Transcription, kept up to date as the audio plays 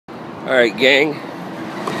Alright, gang.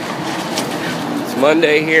 It's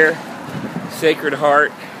Monday here. Sacred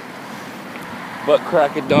Heart. Butt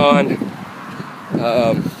crack of dawn.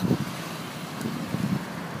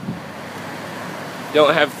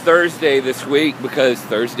 Don't have Thursday this week because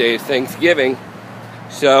Thursday is Thanksgiving.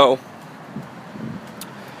 So,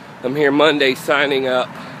 I'm here Monday signing up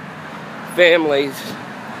families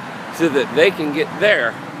so that they can get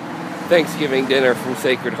their Thanksgiving dinner from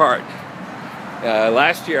Sacred Heart.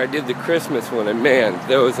 Last year I did the Christmas one, and man,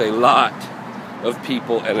 there was a lot of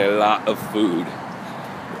people and a lot of food.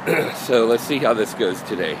 So let's see how this goes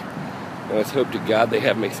today. And let's hope to God they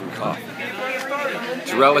have me some coffee.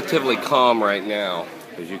 It's relatively calm right now,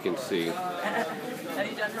 as you can see.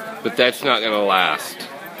 But that's not going to last.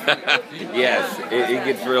 Yes, it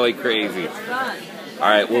gets really crazy.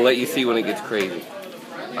 Alright, we'll let you see when it gets crazy.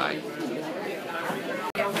 Bye.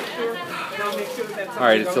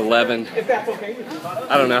 Alright, it's 11.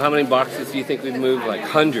 I don't know, how many boxes do you think we've moved? Like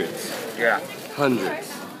hundreds. Yeah.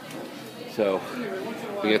 Hundreds. So,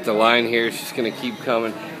 we got the line here, it's just going to keep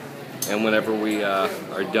coming. And whenever we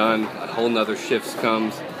are done, a whole nother shift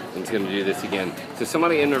comes, and it's going to do this again. So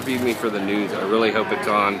somebody interviewed me for the news. I really hope it's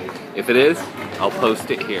on. If it is, I'll post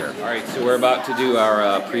it here. Alright, so we're about to do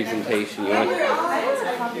our presentation. You want to...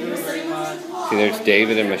 See, there's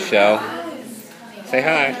David and Michelle. Say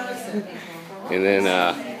hi. And then,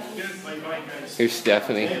 here's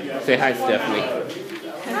Stephanie. Say hi, Stephanie.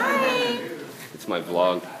 Hi. It's my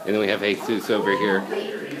vlog. And then we have Jesus over here.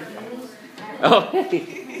 Oh,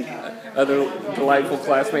 hey. Other delightful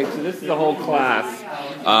classmates. So this is the whole class.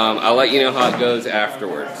 I'll let you know how it goes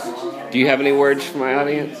afterwards. Do you have any words for my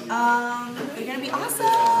audience? You're going to be awesome.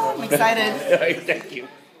 I'm excited. Thank you.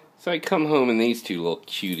 So I come home and these two little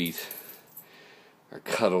cuties are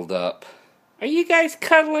cuddled up. Are you guys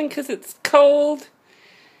cuddling because it's cold?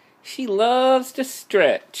 She loves to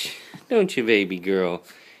stretch. Don't you, baby girl?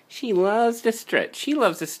 She loves to stretch. She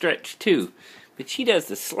loves to stretch too. But she does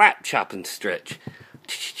the slap chopping stretch.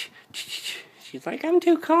 She's like, I'm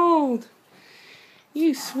too cold.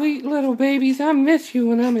 You sweet little babies. I miss you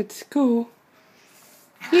when I'm at school.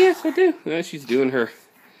 Yes, I do. Well, she's doing her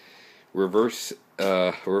reverse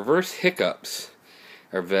hiccups.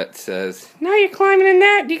 Our vet says, now you're climbing in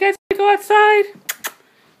that. Do you guys want to go outside?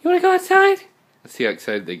 You want to go outside? Let's see how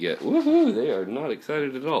excited they get. Woohoo, they are not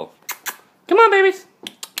excited at all. Come on, babies.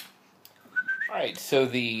 Alright, so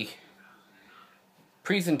the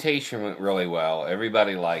presentation went really well.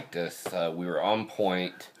 Everybody liked us. We were on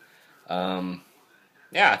point. Yeah,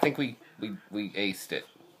 I think we aced it.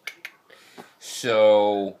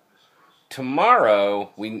 So,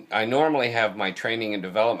 tomorrow, I normally have my training and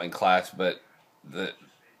development class, but the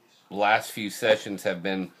last few sessions have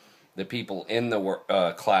been the people in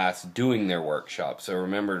the class doing their workshop. So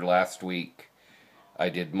remember last week I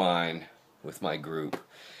did mine with my group.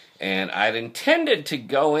 And I'd intended to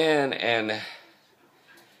go in and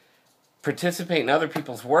participate in other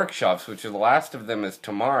people's workshops, which the last of them is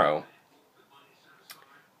tomorrow.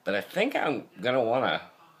 But I think I'm going to want to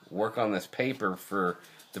work on this paper for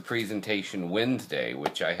the presentation Wednesday,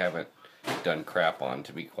 which I haven't done crap on,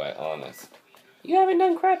 to be quite honest. You haven't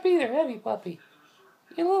done crap either, have you, puppy?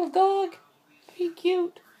 You little dog? Be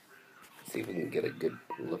cute. Let's see if we can get a good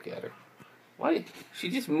look at her. Why? She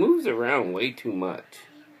just moves around way too much.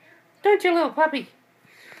 Don't you, little puppy?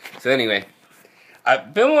 So anyway,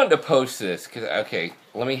 I've been wanting to post this, because, okay,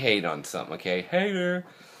 let me hate on something, okay? Hey there.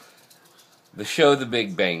 The show The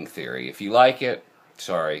Big Bang Theory. If you like it,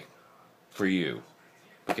 sorry for you,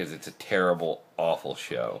 because it's a terrible, awful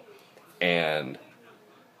show. And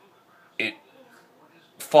it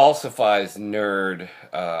falsifies nerd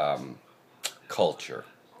culture,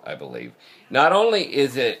 I believe. Not only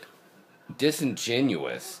is it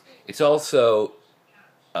disingenuous, it's also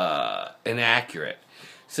inaccurate.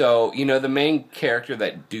 So, you know, the main character,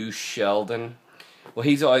 that douche Sheldon, well,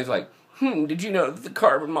 he's always like, did you know the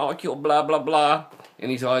carbon molecule, blah, blah, blah?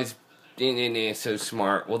 And he's always so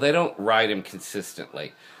smart. Well, they don't write him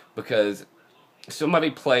consistently, because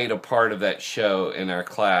somebody played a part of that show in our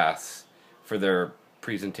class for their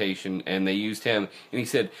presentation, and they used him, and he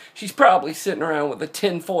said, she's probably sitting around with a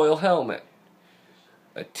tinfoil helmet.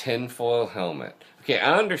 A tinfoil helmet. Okay,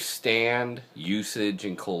 I understand usage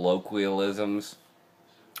and colloquialisms,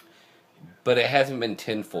 but it hasn't been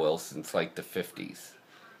tinfoil since like the 50s.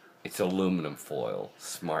 It's aluminum foil.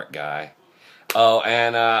 Smart guy. Oh,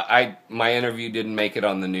 and my interview didn't make it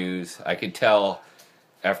on the news. I could tell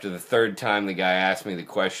after the third time the guy asked me the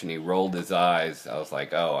question, he rolled his eyes. I was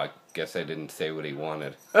like, oh, I guess I didn't say what he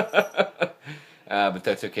wanted. But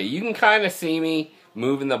that's okay. You can kind of see me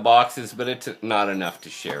moving the boxes, but it's not enough to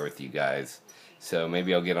share with you guys. So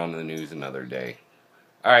maybe I'll get on the news another day.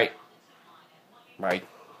 All right. Bye.